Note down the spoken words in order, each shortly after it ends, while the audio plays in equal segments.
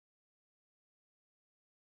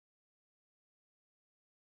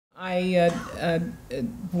I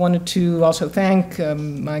wanted to also thank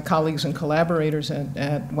my colleagues and collaborators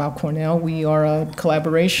at Weill Cornell. We are a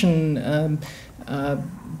collaboration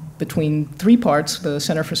between three parts: the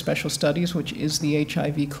Center for Special Studies, which is the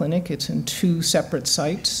HIV clinic. It's in two separate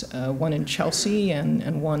sites, one in Chelsea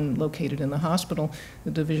and one located in the hospital,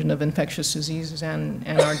 the Division of Infectious Diseases and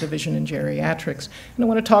our division in geriatrics. And I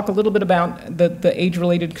want to talk a little bit about the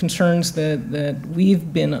age-related concerns that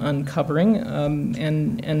we've been uncovering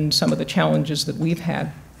and some of the challenges that we've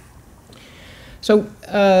had. So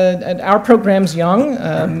our program's young,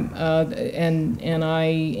 and I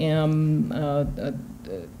am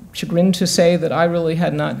chagrined to say that I really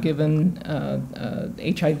had not given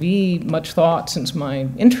HIV much thought since my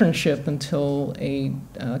internship until a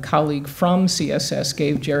colleague from CSS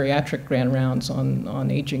gave geriatric grand rounds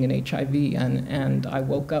on aging and HIV, and I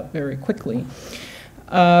woke up very quickly.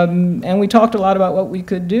 And we talked a lot about what we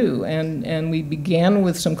could do, and we began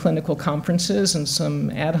with some clinical conferences and some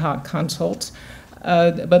ad hoc consults.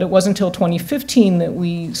 But it wasn't until 2015 that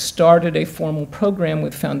we started a formal program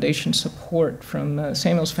with foundation support from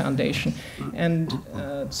Samuel's Foundation. And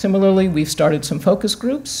similarly, we've started some focus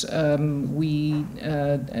groups. We,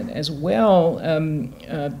 as well,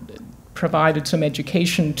 provided some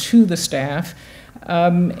education to the staff.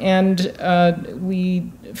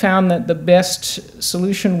 We found that the best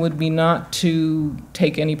solution would be not to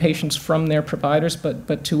take any patients from their providers,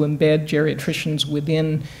 but to embed geriatricians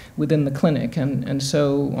within the clinic. And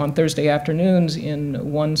so on Thursday afternoons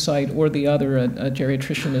in one site or the other, a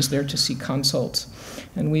geriatrician is there to see consults.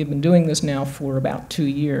 And we've been doing this now for about 2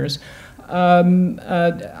 years.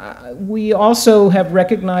 We also have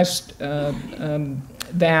recognized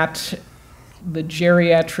that the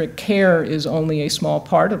geriatric care is only a small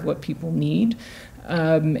part of what people need.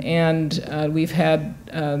 We've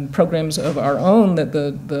had programs of our own that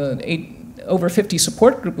the over 50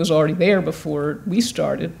 support group was already there before we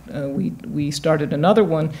started. We started another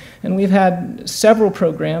one, and we've had several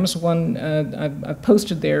programs. One I've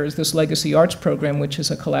posted there is this Legacy Arts program, which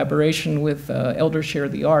is a collaboration with Elders Share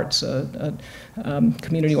the Arts, a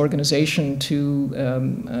community organization to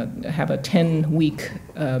have a 10-week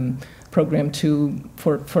program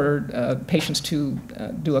for patients to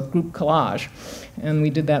do a group collage. And we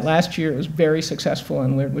did that last year. It was very successful,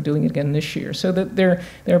 and we're doing it again this year. So that there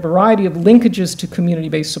are a variety of linkages to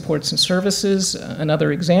community-based supports and services.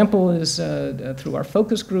 Another example is through our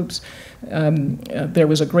focus groups. There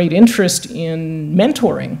was a great interest in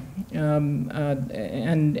mentoring.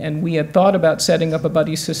 And we had thought about setting up a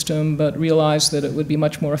buddy system, but realized that it would be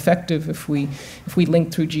much more effective if we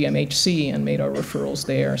linked through GMHC and made our referrals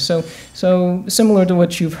there. So similar to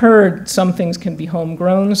what you've heard, some things can be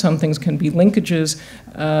homegrown, some things can be linkages,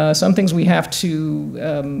 some things we have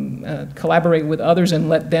to collaborate with others and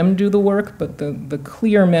let them do the work. But the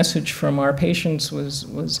clear message from our patients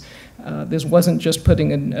was this wasn't just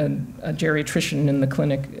putting a geriatrician in the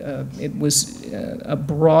clinic. It was a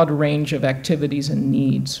broad range of activities and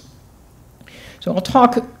needs. So I'll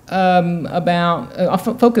talk I'll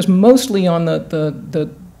focus mostly on the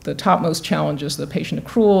topmost challenges, the patient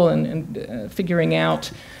accrual and figuring out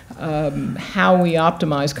how we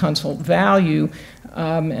optimize consult value,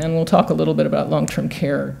 and we'll talk a little bit about long-term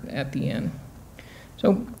care at the end.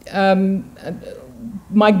 So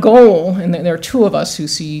my goal, and there are two of us who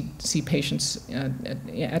see patients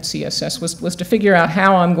at CSS, was to figure out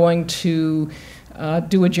how I'm going to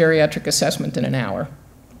do a geriatric assessment in an hour.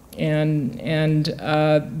 And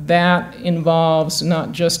that involves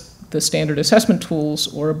not just the standard assessment tools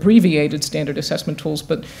or abbreviated standard assessment tools,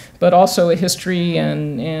 but also a history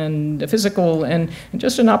and a physical and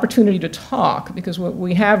just an opportunity to talk, because what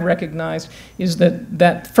we have recognized is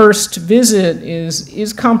that first visit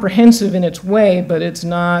is comprehensive in its way, but it's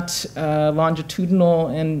not longitudinal,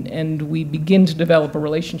 and we begin to develop a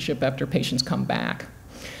relationship after patients come back.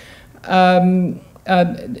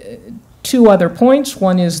 Two other points.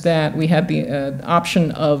 One is that we have the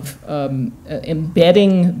option of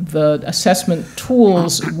embedding the assessment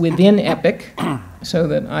tools within EPIC, so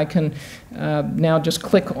that I can now just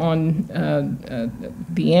click on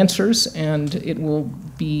the answers, and it will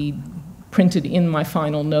be printed in my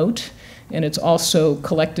final note. And it's also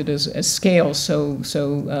collected as scales, so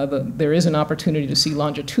there is an opportunity to see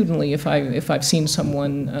longitudinally if I've seen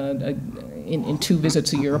someone in 2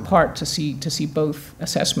 visits a year apart to see both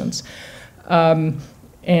assessments. The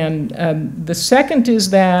second is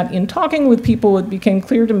that in talking with people, it became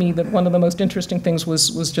clear to me that one of the most interesting things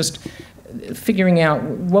was just figuring out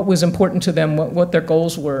what was important to them, what their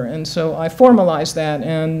goals were. And so I formalized that,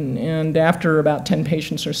 and after about 10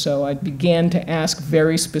 patients or so, I began to ask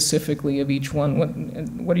very specifically of each one,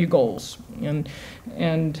 what are your goals?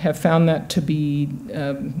 And have found that to be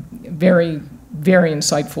very, very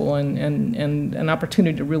insightful and an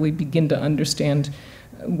opportunity to really begin to understand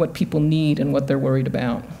what people need and what they're worried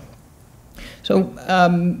about. So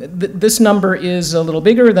this number is a little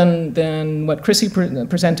bigger than what Chrissy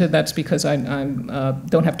presented. That's because I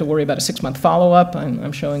don't have to worry about a 6-month follow-up.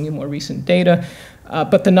 I'm showing you more recent data.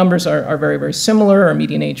 But the numbers are very, very similar. Our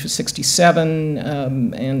median age was 67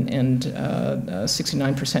 and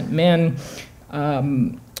 69% men,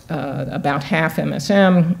 about half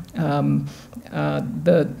MSM.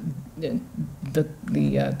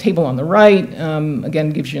 The table on the right, again,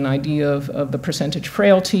 gives you an idea of the percentage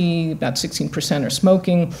frailty. About 16% are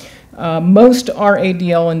smoking. Most are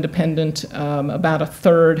ADL independent. About a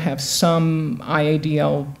third have some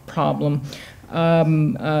IADL problem.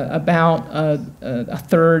 About a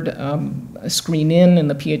third screen in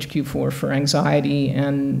the PHQ-4 for anxiety,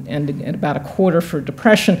 and about a quarter for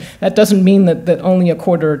depression. That doesn't mean that only a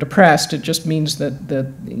quarter are depressed. It just means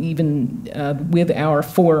that even with our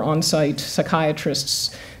 4 on-site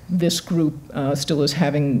psychiatrists, this group still is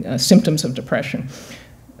having symptoms of depression.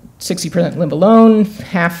 60% live alone,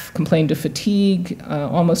 half complained of fatigue,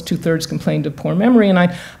 almost 2/3 complained of poor memory, and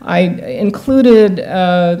I included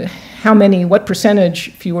what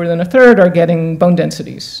percentage, fewer than a third, are getting bone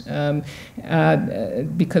densities,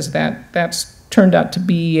 because that's turned out to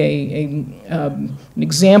be an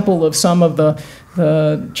example of some of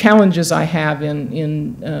the challenges I have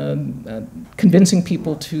in convincing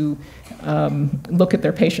people to look at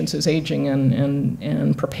their patients as aging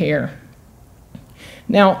and prepare.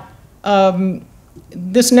 Now,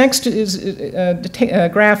 this next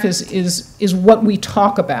graph is what we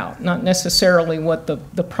talk about, not necessarily what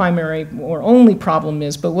the primary or only problem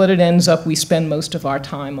is, but what it ends up we spend most of our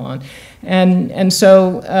time on. And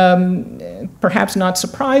so, perhaps not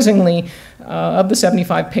surprisingly, of the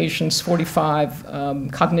 75 patients, 45,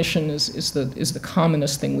 cognition is the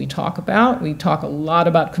commonest thing we talk about. We talk a lot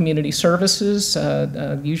about community services.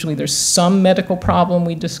 Usually there's some medical problem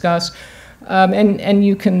we discuss. And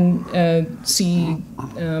you can see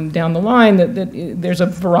down the line that there's a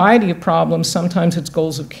variety of problems. Sometimes it's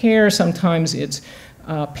goals of care, sometimes it's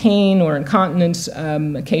pain or incontinence,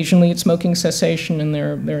 occasionally it's smoking cessation, and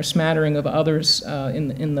there are a smattering of others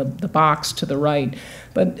in the box to the right.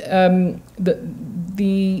 But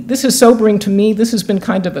this is sobering to me. This has been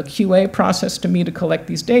kind of a QA process to me to collect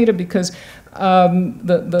these data, because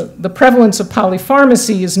the prevalence of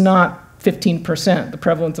polypharmacy is not 15%. The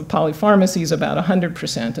prevalence of polypharmacy is about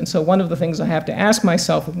 100%. And so one of the things I have to ask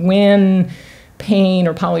myself, when pain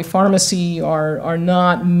or polypharmacy are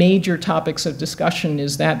not major topics of discussion,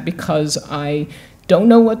 is that because I don't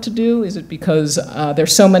know what to do? Is it because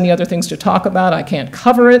there's so many other things to talk about, I can't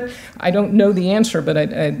cover it? I don't know the answer, but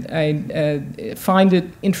I find it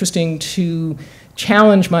interesting to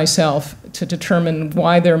challenge myself to determine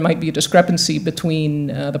why there might be a discrepancy between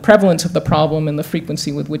the prevalence of the problem and the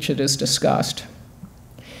frequency with which it is discussed.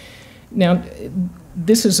 Now,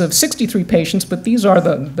 this is of 63 patients, but these are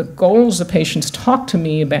the goals the patients talk to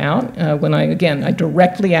me about when I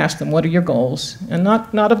directly ask them, what are your goals? And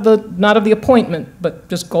not of the appointment, but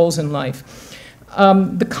just goals in life.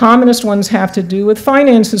 The commonest ones have to do with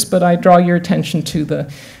finances, but I draw your attention to the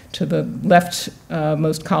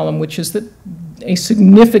leftmost column, which is that a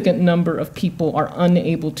significant number of people are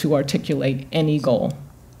unable to articulate any goal.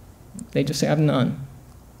 They just say, I have none.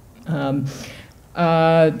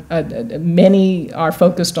 Many are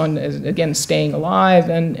focused on, again, staying alive,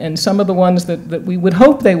 and some of the ones that we would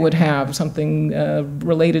hope they would have, something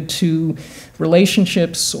related to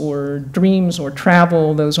relationships or dreams or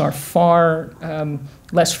travel, those are far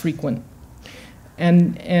less frequent.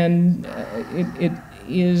 And it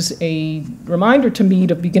is a reminder to me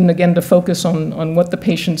to begin again to focus on what the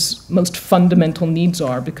patient's most fundamental needs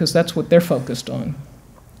are, because that's what they're focused on.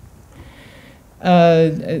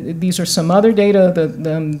 These are some other data.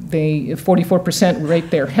 They 44%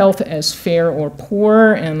 rate their health as fair or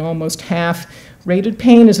poor, and almost half rated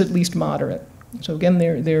pain as at least moderate. So again,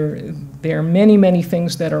 there are many, many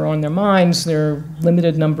things that are on their minds. There are a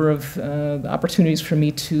limited number of opportunities for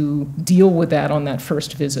me to deal with that on that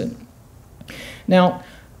first visit. Now,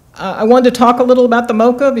 I wanted to talk a little about the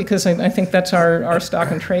MoCA, because I think that's our stock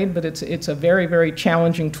and trade, but it's a very, very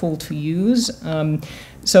challenging tool to use.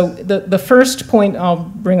 So the first point I'll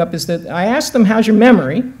bring up is that I asked them, how's your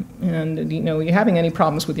memory? And, you know, are you having any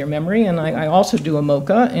problems with your memory? And I also do a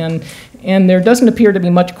MoCA, and there doesn't appear to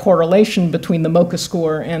be much correlation between the MoCA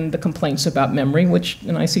score and the complaints about memory,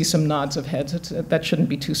 and I see some nods of heads. That shouldn't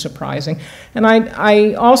be too surprising. And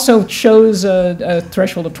I also chose a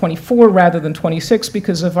threshold of 24 rather than 26,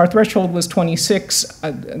 because if our threshold was 26,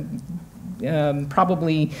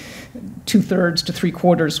 probably 2/3 to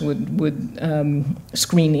 3/4 would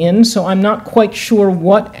screen in. So I'm not quite sure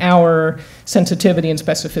what our sensitivity and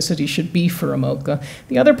specificity should be for a MoCA.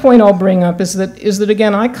 The other point I'll bring up is that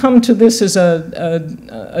again, I come to this as a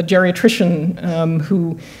geriatrician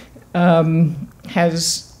who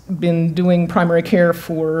has been doing primary care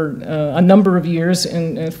for a number of years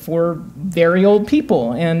and for very old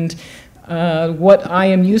people. And what I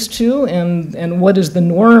am used to and what is the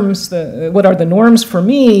norms, what are the norms for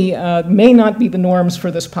me may not be the norms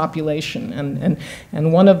for this population.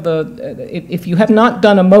 And one of if you have not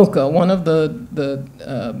done a MoCA, one of the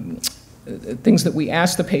things that we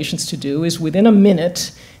ask the patients to do is within a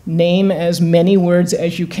minute, name as many words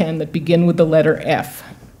as you can that begin with the letter F.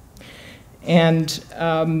 And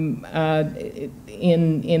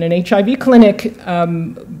in an HIV clinic,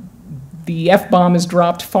 the F-bomb is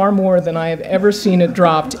dropped far more than I have ever seen it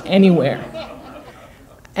dropped anywhere.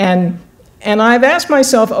 And I've asked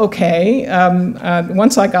myself, okay,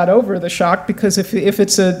 once I got over the shock, because if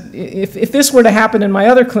this were to happen in my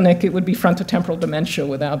other clinic, it would be frontotemporal dementia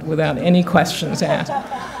without any questions asked.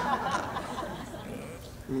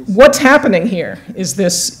 What's happening here? Is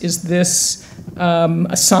this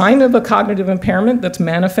a sign of a cognitive impairment that's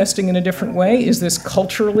manifesting in a different way? Is this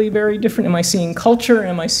culturally very different? Am I seeing culture?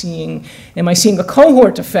 Am I seeing a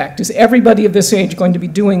cohort effect? Is everybody of this age going to be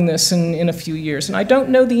doing this in a few years? And I don't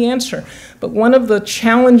know the answer. But one of the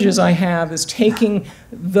challenges I have is taking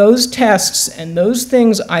those tests and those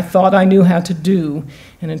things I thought I knew how to do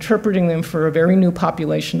and interpreting them for a very new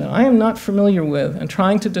population that I am not familiar with, and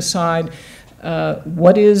trying to decide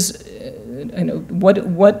what is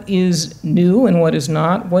new and what is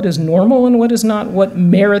not, what is normal and what is not, what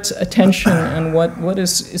merits attention and what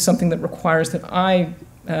is something that requires that I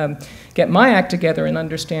get my act together and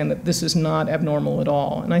understand that this is not abnormal at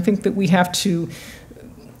all. And I think that we have to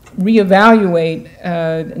reevaluate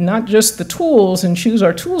not just the tools and choose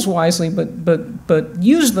our tools wisely, but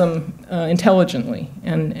use them intelligently.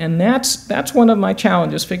 And that's one of my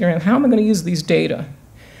challenges, figuring out how am I going to use these data.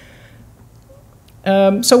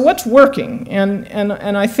 So what's working?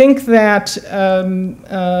 And I think that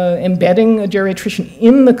embedding a geriatrician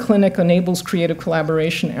in the clinic enables creative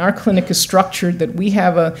collaboration. Our clinic is structured that we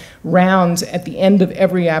have rounds at the end of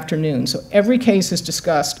every afternoon. So every case is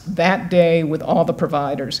discussed that day with all the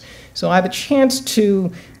providers. So I have a chance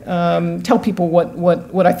to tell people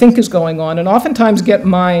what I think is going on, and oftentimes get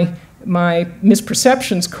my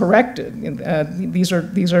misperceptions corrected. These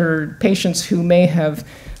are patients who may have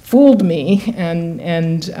fooled me,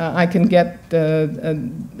 and I can get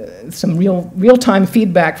some real-time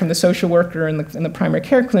feedback from the social worker and the primary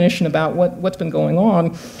care clinician about what's been going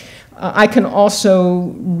on. I can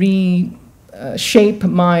also reshape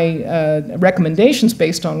my recommendations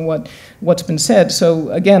based on what's been said. So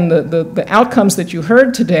again, the outcomes that you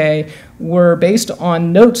heard today were based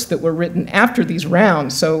on notes that were written after these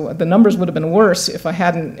rounds. So the numbers would have been worse if I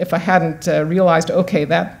hadn't realized, okay,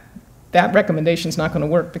 that recommendation is not going to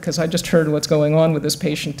work because I just heard what's going on with this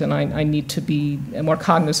patient, and I need to be more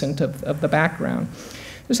cognizant of the background.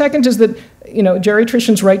 The second is that, you know,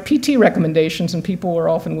 geriatricians write PT recommendations, and people are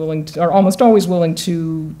almost always willing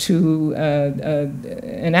to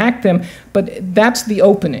enact them. But that's the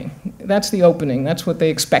opening. That's the opening. That's what they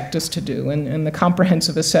expect us to do, and the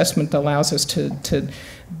comprehensive assessment allows us to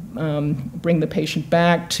bring the patient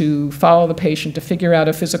back, to follow the patient, to figure out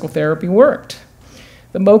if physical therapy worked.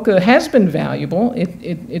 The MoCA has been valuable.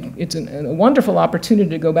 It's a wonderful opportunity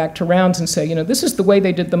to go back to rounds and say, you know, this is the way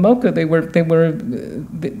they did the MoCA.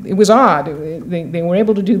 It was odd. They were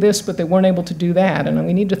able to do this, but they weren't able to do that. And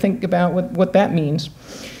we need to think about what that means.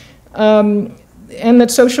 And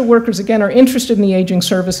that social workers, again, are interested in the Aging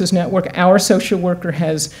Services Network. Our social worker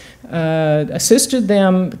has assisted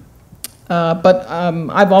them, but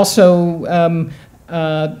I've also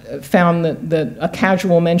found that a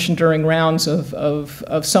casual mention during rounds of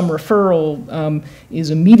some referral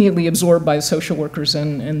is immediately absorbed by the social workers,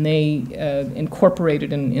 and they incorporate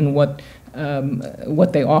it in what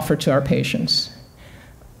they offer to our patients.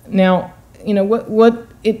 Now, you know,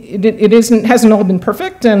 it hasn't all been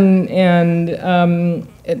perfect, and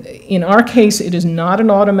in our case, it is not an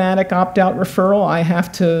automatic opt-out referral. I have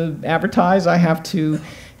to advertise. I have to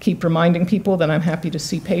keep reminding people that I'm happy to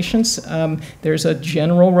see patients. There's a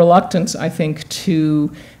general reluctance, I think,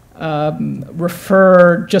 to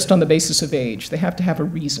refer just on the basis of age. They have to have a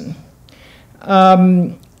reason.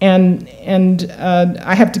 And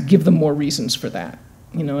I have to give them more reasons for that.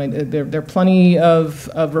 You know, there are plenty of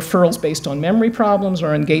referrals based on memory problems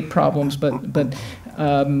or on gait problems, but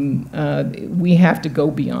we have to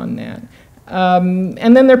go beyond that.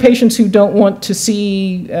 And then there are patients who don't want to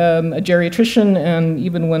see a geriatrician, and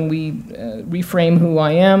even when we reframe who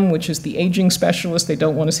I am, which is the aging specialist, they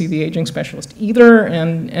don't want to see the aging specialist either,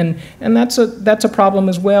 and that's a problem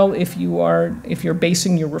as well if you're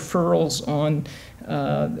basing your referrals on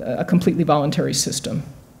a completely voluntary system.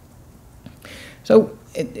 So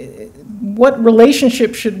what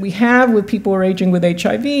relationship should we have with people who are aging with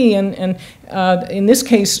HIV? And in this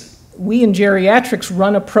case, we in geriatrics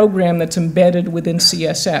run a program that's embedded within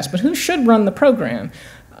CSS, but who should run the program?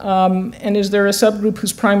 And is there a subgroup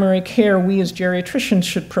whose primary care we as geriatricians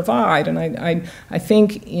should provide? And I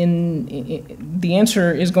think the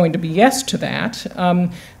answer is going to be yes to that.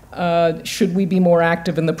 Should we be more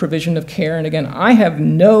active in the provision of care? And again, I have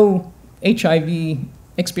no HIV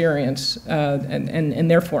experience,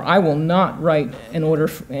 and therefore I will not write an order,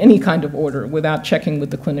 any kind of order, without checking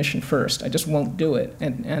with the clinician first. I just won't do it,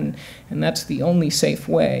 and that's the only safe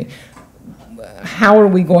way. How are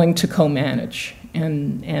we going to co-manage?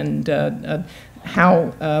 And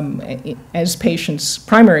how, as patients'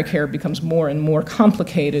 primary care becomes more and more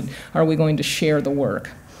complicated, are we going to share the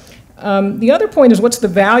work? The other point is, what's the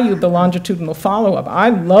value of the longitudinal follow-up? I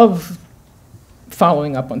love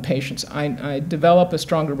following up on patients. I develop a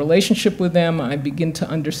stronger relationship with them. I begin to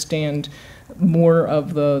understand more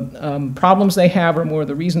of the problems they have, or more of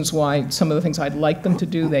the reasons why some of the things I'd like them to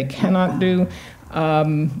do they cannot do.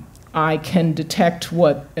 I can detect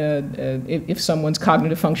what if someone's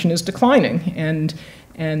cognitive function is declining, and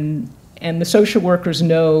the social workers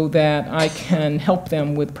know that I can help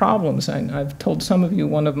them with problems. I've told some of you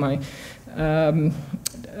one of my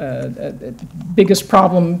biggest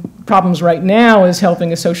problems right now is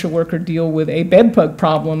helping a social worker deal with a bed bug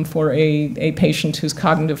problem for a patient whose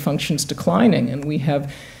cognitive function is declining, and we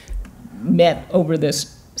have met over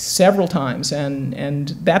this several times, and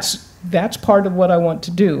that's part of what I want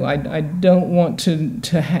to do. I don't want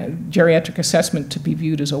to have geriatric assessment to be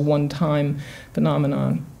viewed as a one-time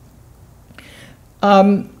phenomenon.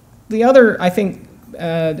 The other, I think,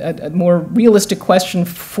 a more realistic question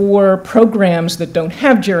for programs that don't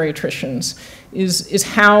have geriatricians is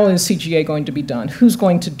how is CGA going to be done? Who's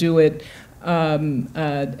going to do it?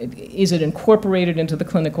 Is it incorporated into the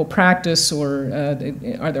clinical practice, or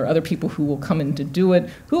are there other people who will come in to do it?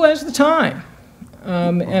 Who has the time?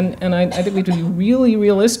 And I think we have to be really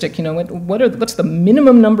realistic. You know, what's the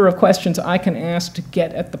minimum number of questions I can ask to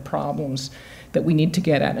get at the problems that we need to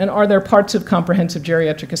get at? And are there parts of comprehensive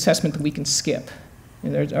geriatric assessment that we can skip?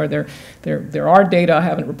 There are data I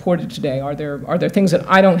haven't reported today. Are there things that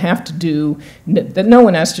I don't have to do, that no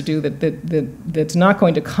one has to do, that's not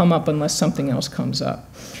going to come up unless something else comes up?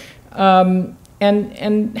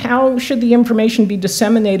 And how should the information be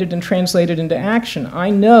disseminated and translated into action? I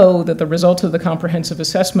know that the results of the comprehensive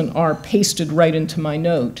assessment are pasted right into my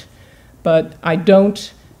note, but I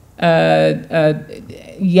don't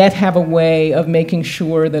yet have a way of making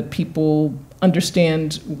sure that people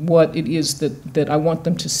understand what it is that I want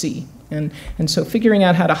them to see. And so figuring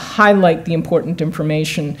out how to highlight the important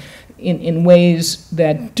information in ways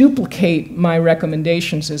that duplicate my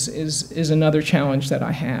recommendations is another challenge that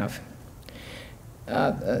I have.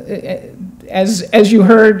 As you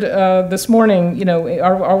heard this morning, you know,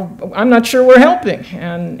 I'm not sure we're helping,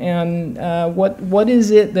 and what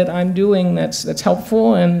is it that I'm doing that's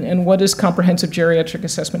helpful, and what is comprehensive geriatric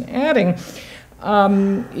assessment adding?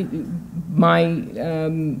 My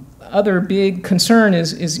other big concern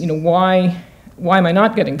is you know, why am I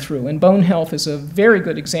not getting through? And bone health is a very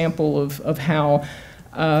good example of how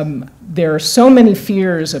there are so many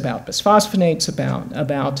fears about bisphosphonates,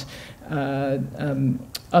 about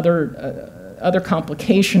other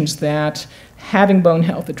complications, that having bone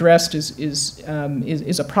health addressed is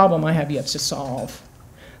a problem I have yet to solve.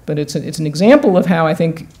 But it's an example of how I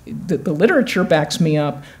think the literature backs me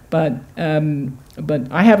up, but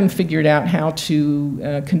I haven't figured out how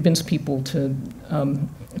to convince people to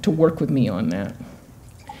work with me on that.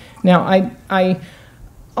 Now, I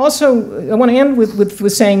want to end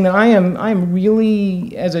with saying that I am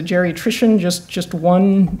really, as a geriatrician, just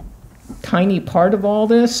one tiny part of all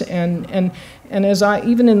this, and as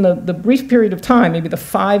even in the brief period of time, maybe the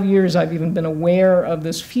 5 years I've even been aware of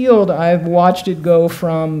this field, I've watched it go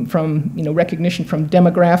from you know, recognition from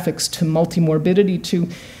demographics to multimorbidity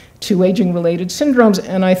to aging-related syndromes,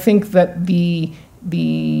 and I think that the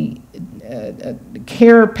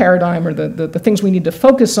care paradigm, or the things we need to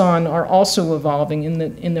focus on, are also evolving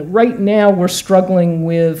in that right now we're struggling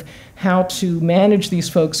with how to manage these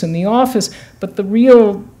folks in the office, but the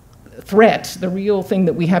real threat, the real thing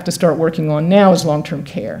that we have to start working on now is long-term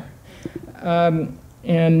care.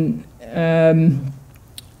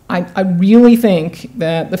 I really think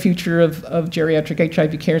that the future of geriatric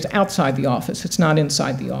HIV care is outside the office. It's not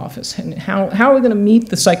inside the office. And how are we going to meet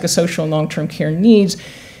the psychosocial and long-term care needs,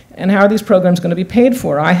 and how are these programs going to be paid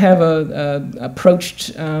for? I have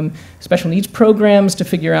approached special needs programs to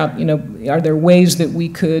figure out, are there ways that we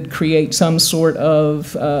could create some sort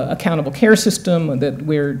of accountable care system that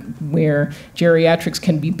where geriatrics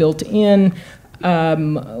can be built in.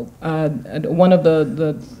 One of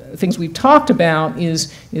the things we've talked about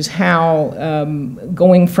is how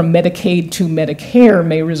going from Medicaid to Medicare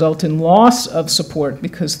may result in loss of support,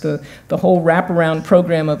 because the whole wraparound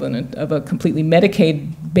program of a completely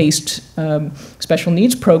Medicaid-based special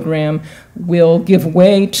needs program will give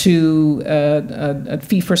way to a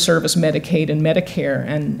fee-for-service Medicaid and Medicare,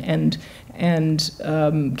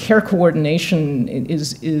 and care coordination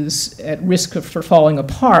is at risk for falling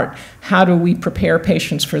apart. How do we prepare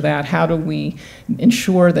patients for that? How do we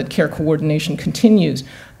ensure that care coordination continues?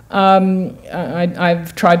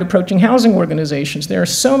 I've tried approaching housing organizations. There are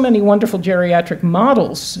so many wonderful geriatric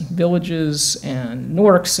models, villages and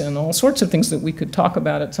NORCs and all sorts of things that we could talk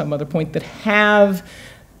about at some other point, that have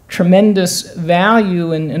tremendous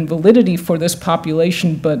value and validity for this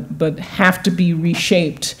population, but have to be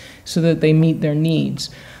reshaped so that they meet their needs.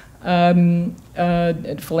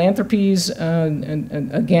 Philanthropies,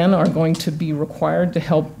 again, are going to be required to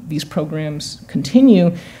help these programs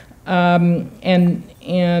continue. How,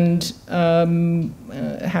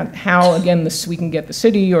 again, we can get the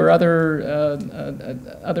city or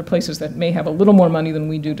other places that may have a little more money than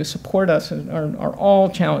we do to support us are all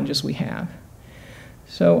challenges we have.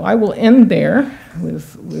 So I will end there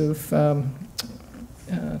with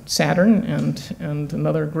Saturn and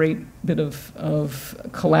another great bit of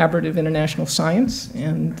collaborative international science.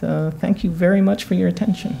 And thank you very much for your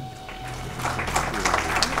attention.